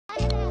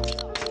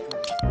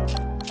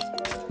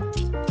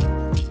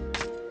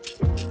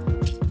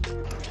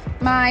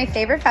My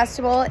favorite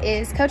festival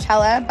is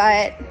Coachella,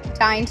 but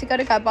dying to go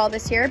to Gutball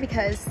this year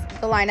because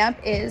the lineup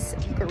is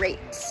great.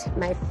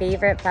 My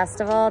favorite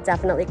festival,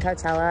 definitely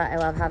Coachella. I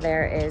love how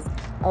there is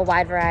a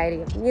wide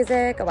variety of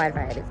music, a wide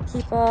variety of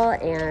people,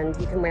 and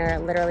you can wear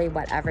literally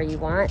whatever you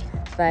want.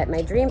 But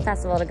my dream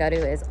festival to go to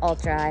is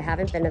Ultra. I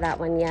haven't been to that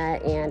one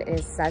yet, and it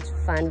is such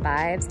fun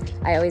vibes.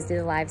 I always do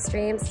the live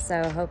streams,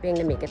 so hoping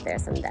to make it there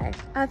someday.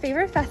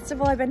 Favorite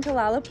festival, I've been to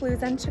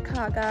Lollapalooza in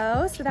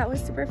Chicago, so that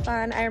was super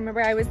fun. I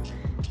remember I was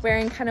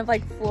wearing kind of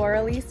like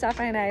florally stuff,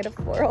 and I had a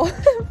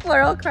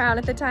floral crown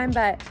at the time,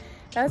 but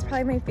that was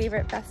probably my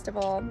favorite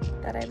festival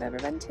that I've ever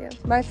been to.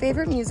 My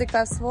favorite music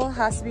festival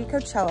has to be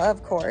Coachella,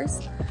 of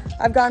course.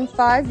 I've gone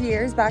 5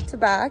 years back to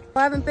back.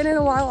 I haven't been in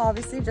a while,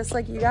 obviously, just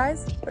like you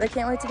guys, but I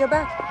can't wait to go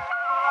back.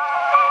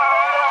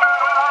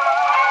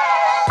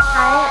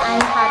 Hi,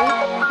 I'm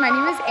Patty. My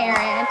name is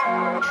Erin.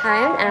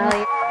 Hi, I'm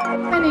Allie.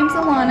 My name's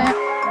Alana.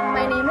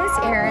 My name is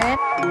Erin.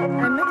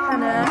 I'm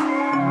McKenna.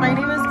 My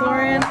name is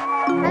Lauren.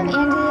 I'm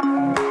Andy.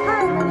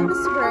 Hi, my name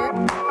is Britt.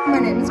 My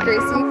name is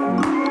Gracie.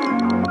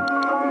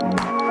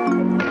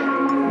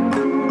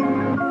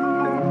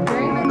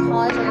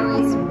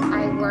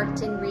 I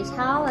worked in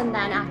retail, and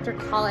then after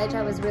college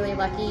I was really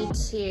lucky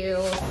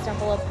to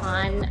stumble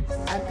upon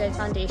a good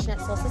foundation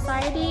at Soul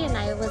Society, and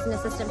I was an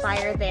assistant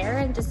buyer there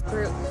and just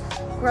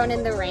grown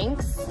in the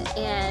ranks,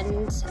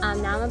 and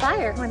now I'm a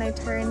buyer. When I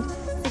turned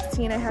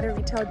 16, I had a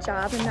retail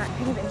job, and that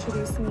kind of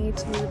introduced me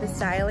to the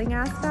styling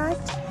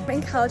aspect.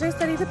 In college I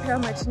studied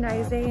apparel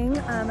merchandising.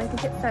 I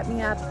think it set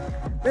me up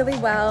really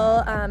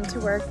well to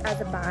work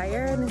as a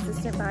buyer, an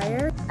assistant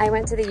buyer. I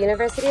went to the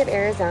University of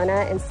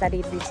Arizona and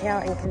studied retail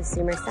and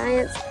consumer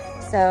science.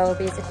 So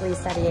basically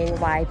studying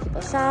why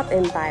people shop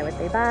and buy what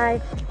they buy.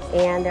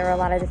 And there were a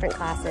lot of different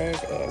classes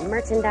in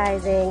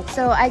merchandising.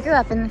 So I grew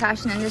up in the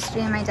fashion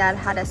industry, and my dad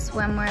had a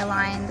swimwear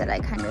line that I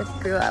kind of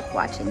grew up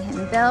watching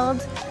him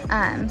build.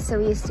 So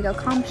we used to go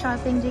comp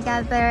shopping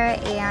together,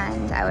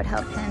 and I would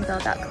help him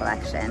build out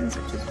collections,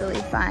 which was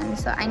really fun.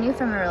 So I knew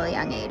from a really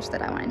young age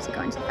that I wanted to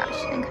go into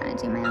fashion and kind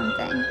of do my own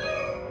thing.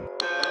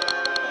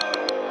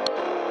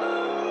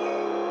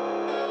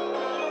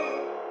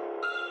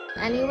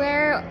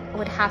 Anywhere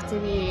would have to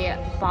be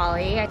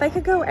Bali. If I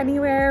could go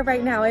anywhere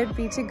right now, it'd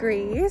be to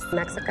Greece.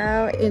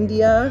 Mexico.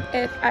 India.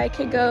 If I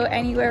could go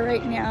anywhere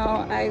right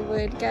now, I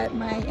would get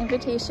my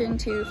invitation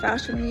to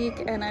Fashion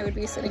Week, and I would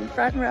be sitting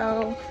front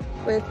row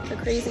with a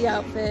crazy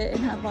outfit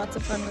and have lots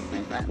of fun with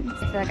my friends.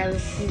 I feel like I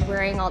would be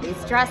wearing all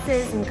these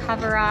dresses and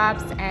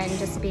cover-ups and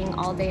just being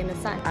all day in the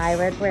sun. I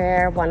would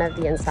wear one of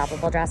the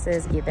Unstoppable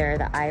dresses, either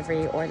the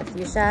ivory or the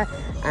fuchsia.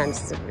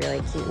 Just a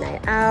really cute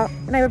night out.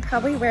 And I would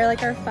probably wear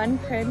like our fun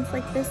prints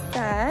like this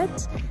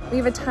set. We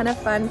have a ton of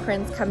fun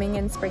prints coming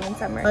in spring and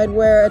summer. I'd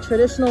wear a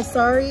traditional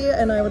sari,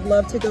 and I would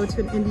love to go to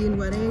an Indian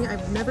wedding.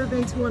 I've never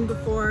been to one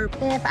before.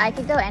 If I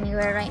could go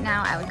anywhere right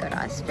now, I would go to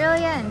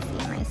Australia and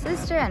see my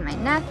sister and my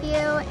nephew,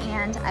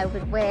 and I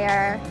would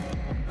wear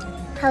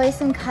probably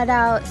some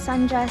cutout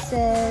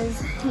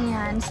sundresses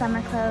and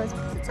summer clothes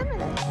because it's summer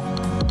there.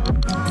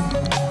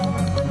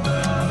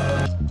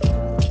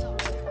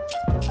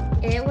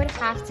 It would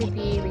have to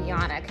be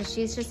Rihanna, because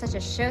she's just such a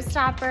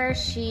showstopper.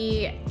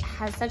 She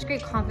has such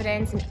great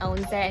confidence and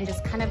owns it and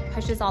just kind of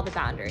pushes all the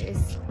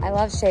boundaries. I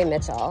love Shay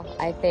Mitchell.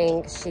 I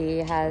think she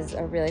has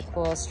a really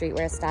cool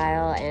streetwear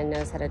style and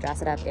knows how to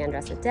dress it up and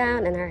dress it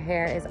down, and her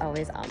hair is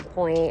always on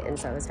point, and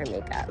so is her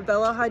makeup.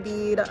 Bella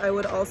Hadid, I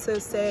would also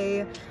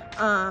say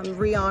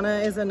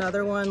Rihanna is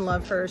another one.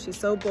 Love her. She's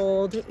so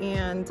bold.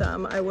 And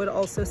I would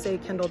also say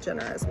Kendall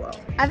Jenner as well.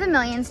 I have a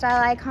million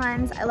style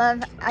icons. I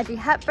love Audrey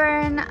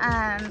Hepburn,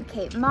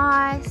 Kate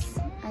Moss,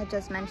 I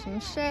just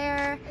mentioned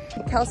Cher,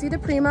 Kelsey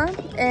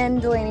DePrima, and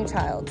Delaney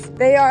Childs.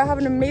 They have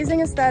an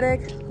amazing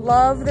aesthetic.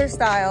 Love their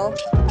style.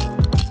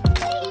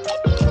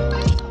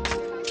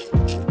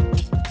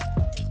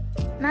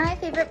 My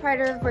favorite part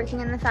of working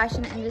in the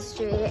fashion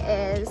industry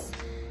is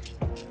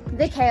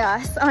the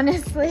chaos,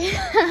 honestly.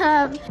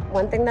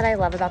 One thing that I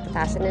love about the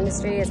fashion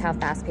industry is how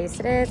fast-paced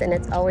it is, and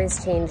it's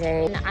always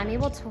changing. I'm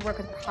able to work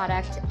with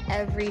product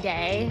every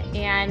day,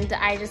 and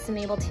I just am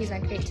able to use my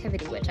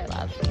creativity, which I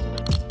love.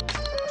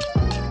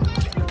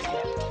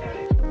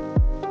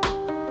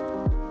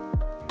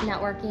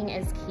 Networking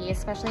is key,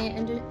 especially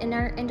in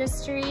our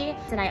industry,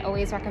 and I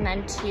always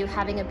recommend to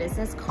having a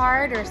business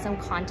card or some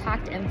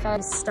contact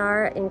info.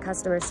 Start in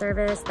customer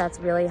service. That's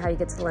really how you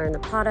get to learn the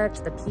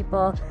product, the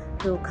people,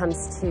 who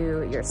comes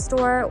to your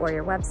store or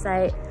your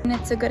website. And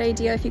it's a good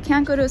idea if you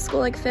can't go to a school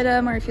like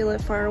FITM, or if you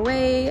live far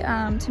away,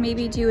 to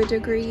maybe do a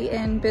degree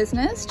in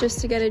business just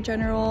to get a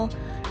general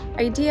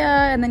idea,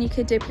 and then you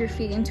could dip your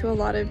feet into a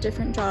lot of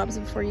different jobs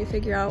before you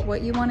figure out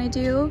what you want to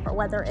do. Or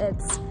whether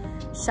it's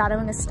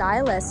shadowing a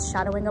stylist,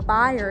 shadowing a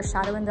buyer,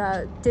 shadowing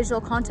a digital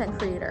content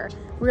creator.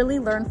 Really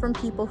learn from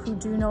people who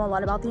do know a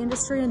lot about the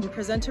industry. And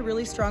present a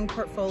really strong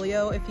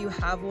portfolio if you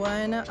have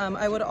one.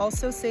 I would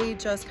also say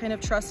just kind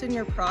of trust in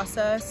your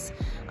process.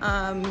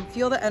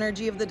 Feel the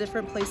energy of the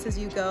different places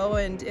you go,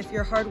 and if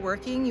you're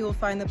hardworking, you will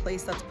find the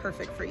place that's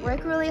perfect for you.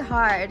 Work really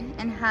hard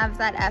and have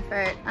that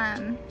effort.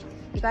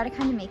 you got to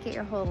kind of make it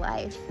your whole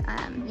life.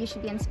 You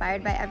should be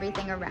inspired by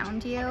everything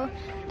around you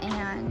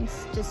and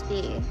just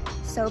be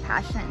so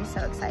passionate and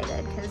so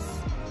excited, because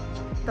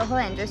the whole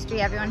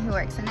industry, everyone who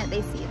works in it,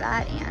 they see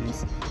that, and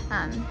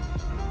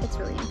it's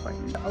really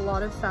important. A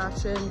lot of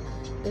fashion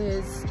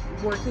is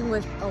working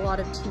with a lot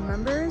of team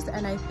members,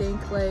 and I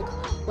think like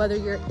whether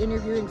you're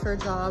interviewing for a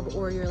job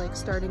or you're like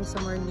starting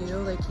somewhere new,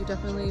 like you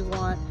definitely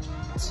want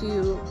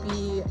to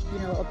be, you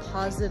know, a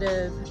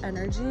positive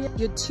energy.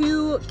 You had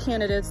 2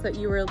 candidates that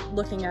you were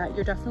looking at.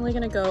 You're definitely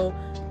going to go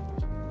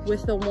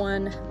with the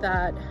one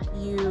that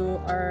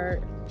you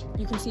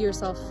can see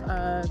yourself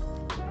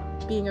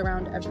being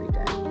around every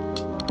day.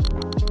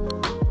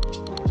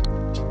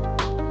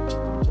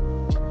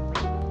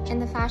 In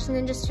the fashion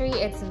industry,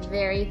 it's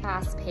very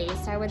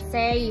fast-paced, I would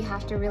say. You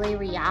have to really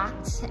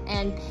react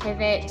and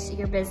pivot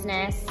your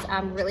business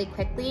really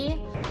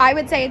quickly. I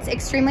would say it's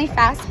extremely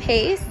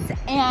fast-paced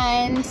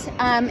and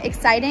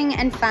exciting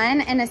and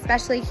fun, and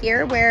especially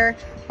here where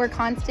we're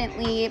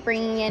constantly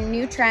bringing in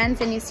new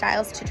trends and new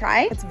styles to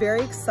try. It's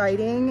very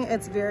exciting,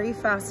 it's very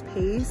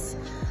fast-paced.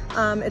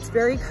 It's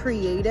very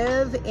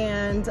creative,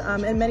 and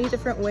in many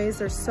different ways.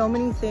 There's so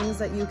many things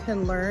that you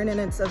can learn, and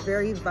it's a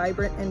very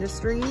vibrant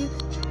industry.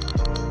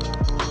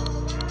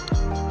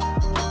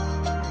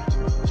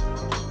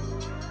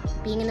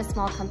 Being in a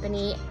small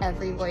company,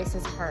 every voice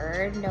is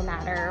heard, no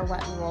matter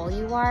what role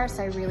you are,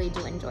 so I really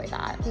do enjoy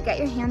that. You get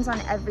your hands on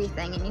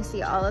everything, and you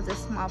see all of the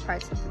small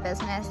parts of the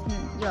business,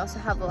 and you also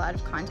have a lot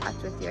of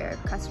contact with your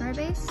customer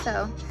base,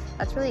 so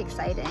that's really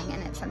exciting,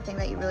 and it's something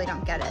that you really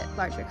don't get at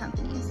larger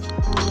companies.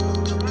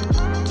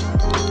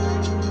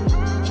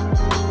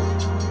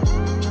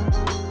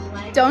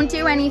 Don't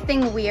do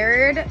anything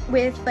weird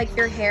with like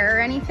your hair or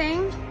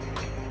anything.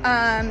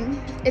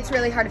 It's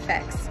really hard to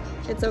fix.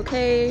 It's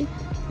okay.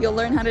 You'll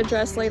learn how to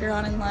dress later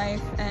on in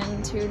life,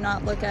 and to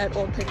not look at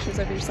old pictures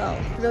of yourself.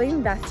 Really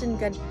invest in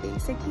good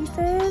basic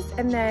pieces,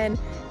 and then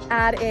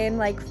add in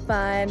like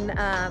fun,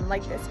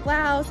 like this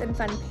blouse and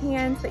fun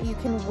pants that you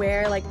can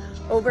wear like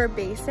over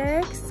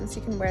basics, so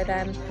you can wear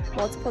them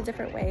multiple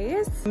different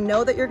ways.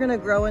 Know that you're going to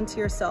grow into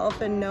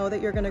yourself, and know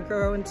that you're going to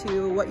grow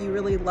into what you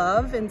really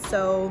love, and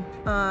so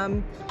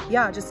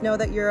yeah, just know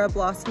that you're a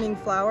blossoming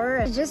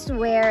flower. Just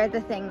wear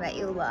the thing that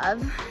you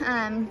love.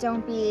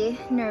 Don't be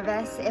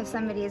nervous if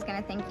somebody is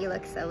going to think you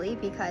look silly,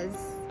 because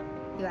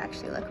you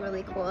actually look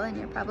really cool and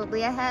you're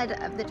probably ahead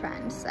of the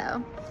trend,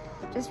 so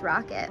just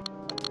rock it.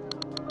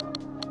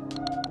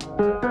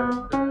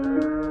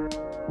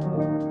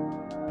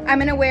 I'm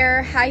gonna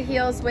wear high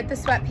heels with the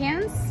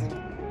sweatpants,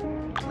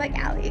 like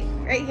Allie,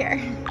 right here.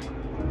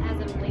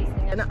 As I'm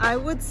lacing And I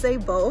would say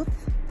both.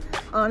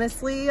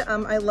 Honestly,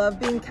 I love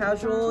being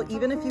casual,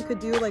 even if you could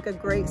do like a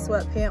great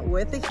sweatpant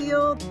with a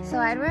heel. So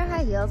I'd wear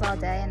high heels all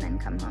day and then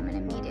come home and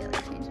immediately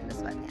change into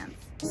sweatpants.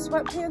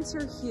 Sweatpants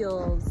or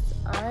heels?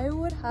 I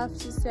would have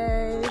to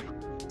say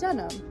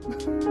denim.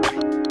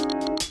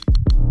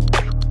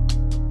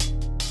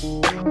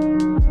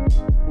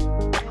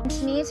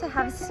 To me, to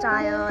have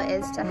style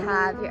is to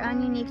have your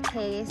own unique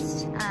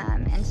taste,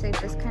 and to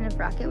just kind of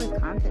rock it with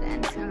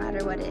confidence, no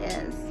matter what it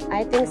is.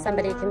 I think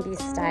somebody can be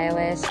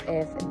stylish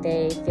if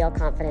they feel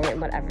confident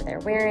in whatever they're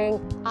wearing.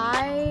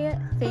 I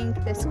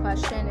think this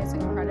question is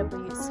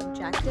incredibly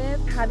subjective.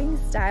 Having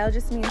style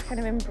just means kind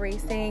of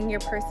embracing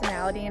your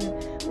personality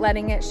and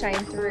letting it shine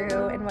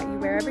through in what you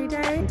wear every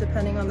day.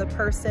 Depending on the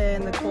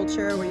person, the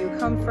culture, where you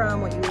come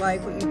from, what you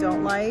like, what you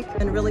don't like,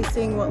 and really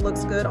seeing what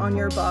looks good on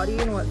your body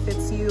and what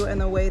fits you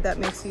in a way that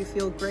makes you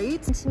feel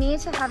great. To me,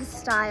 to have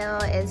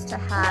style is to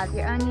have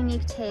your own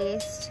unique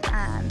taste,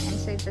 and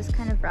to just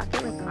kind of rock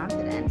it with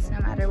confidence, no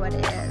matter what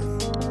it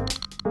is.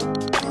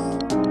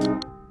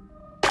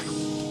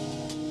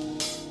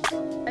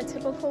 A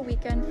typical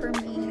weekend for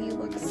me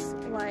looks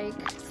like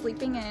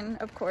sleeping in,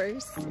 of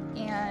course,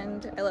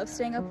 and I love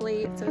staying up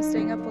late, so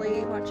staying up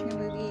late, watching a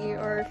movie,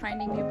 or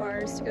finding new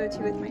bars to go to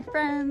with my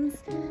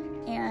friends,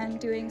 and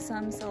doing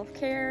some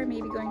self-care,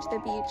 maybe going to the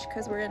beach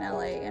because we're in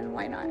LA, and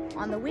why not?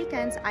 On the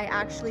weekends, I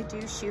actually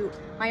do shoot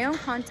my own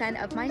content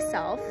of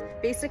myself,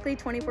 basically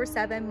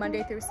 24/7,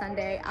 Monday through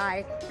Sunday.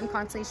 I am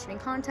constantly shooting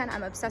content.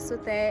 I'm obsessed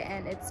with it,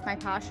 and it's my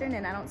passion,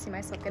 and I don't see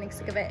myself getting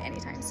sick of it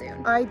anytime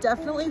soon. I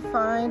definitely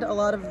find a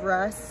lot of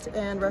rest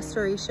and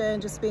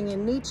restoration just being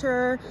in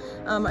nature.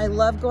 I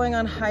love going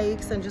on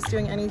hikes and just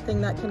doing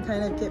anything that can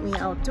kind of get me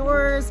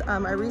outdoors.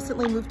 I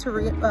recently moved to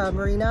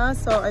Marina,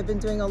 so I've been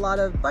doing a lot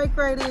of bike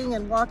riding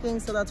and walking,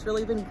 so that's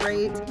really been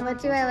great.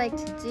 What do I like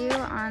to do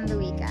on the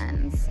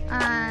weekends?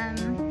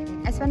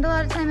 I spend a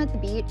lot of time at the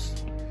beach.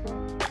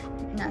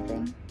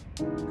 Nothing.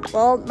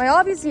 Well, my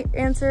obvious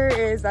answer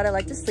is that I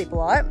like to sleep a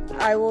lot.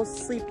 I will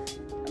sleep,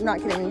 I'm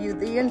not kidding you,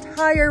 the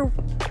entire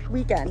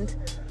weekend.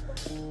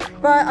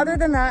 But other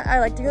than that, I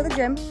like to go to the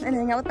gym and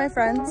hang out with my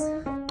friends.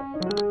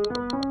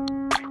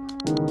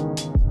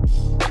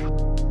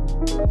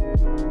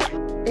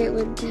 It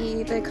would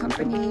be the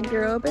company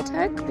Bureau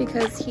Batek,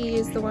 because he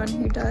is the one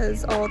who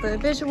does all the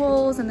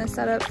visuals and the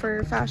setup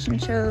for fashion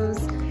shows,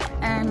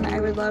 and I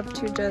would love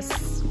to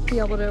just be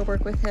able to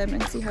work with him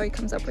and see how he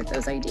comes up with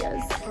those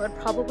ideas. It would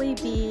probably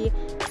be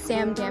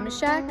Sam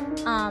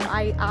Damashek.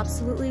 I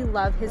absolutely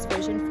love his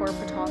vision for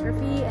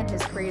photography and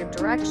his creative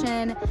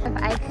direction. If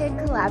I could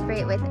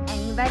collaborate with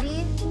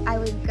anybody, I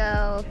would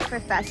go for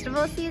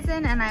festival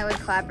season and I would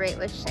collaborate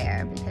with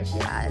Cher because she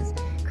has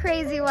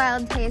crazy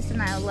wild taste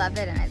and I love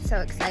it and it's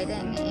so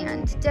exciting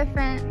and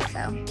different, so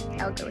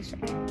I would go with Cher.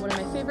 One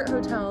of my favorite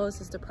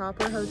hotels is the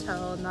Proper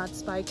Hotel, and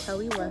that's by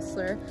Kelly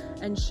Wessler,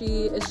 and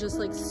she is just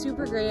like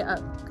super great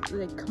at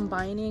like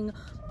combining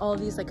all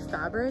these like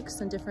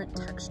fabrics and different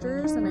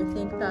textures, and I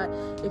think that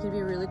it could be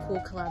a really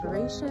cool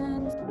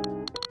collaboration.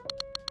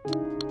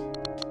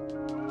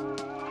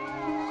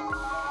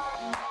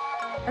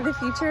 The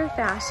future of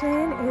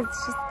fashion is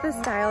just the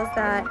styles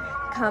that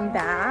come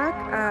back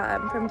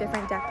from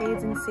different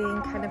decades and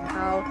seeing kind of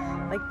how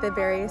like the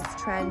various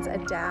trends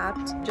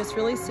adapt. Just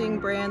really seeing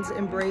brands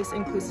embrace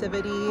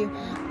inclusivity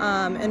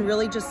and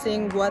really just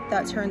seeing what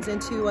that turns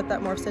into, what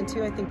that morphs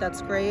into. I think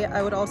that's great.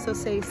 I would also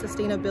say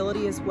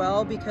sustainability as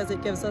well, because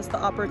it gives us the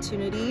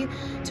opportunity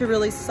to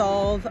really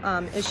solve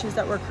issues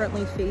that we're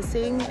currently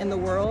facing in the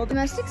world. The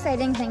most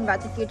exciting thing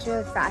about the future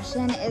of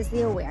fashion is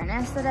the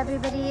awareness that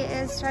everybody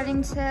is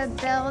starting to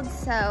build.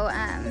 So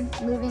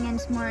moving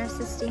into more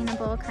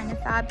sustainable kind of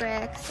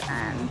fabrics,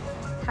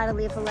 how to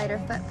leave a lighter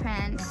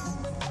footprint,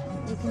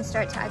 you can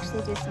start to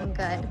actually do some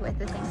good with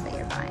the things that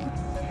you're buying.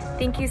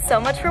 Thank you so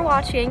much for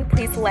watching.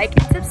 Please like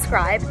and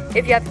subscribe.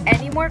 If you have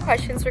any more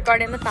questions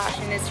regarding the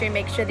fashion industry,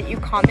 make sure that you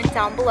comment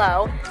down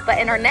below. But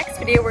in our next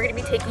video, we're going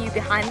to be taking you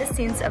behind the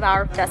scenes of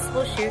our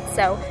festival shoot,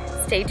 so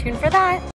stay tuned for that.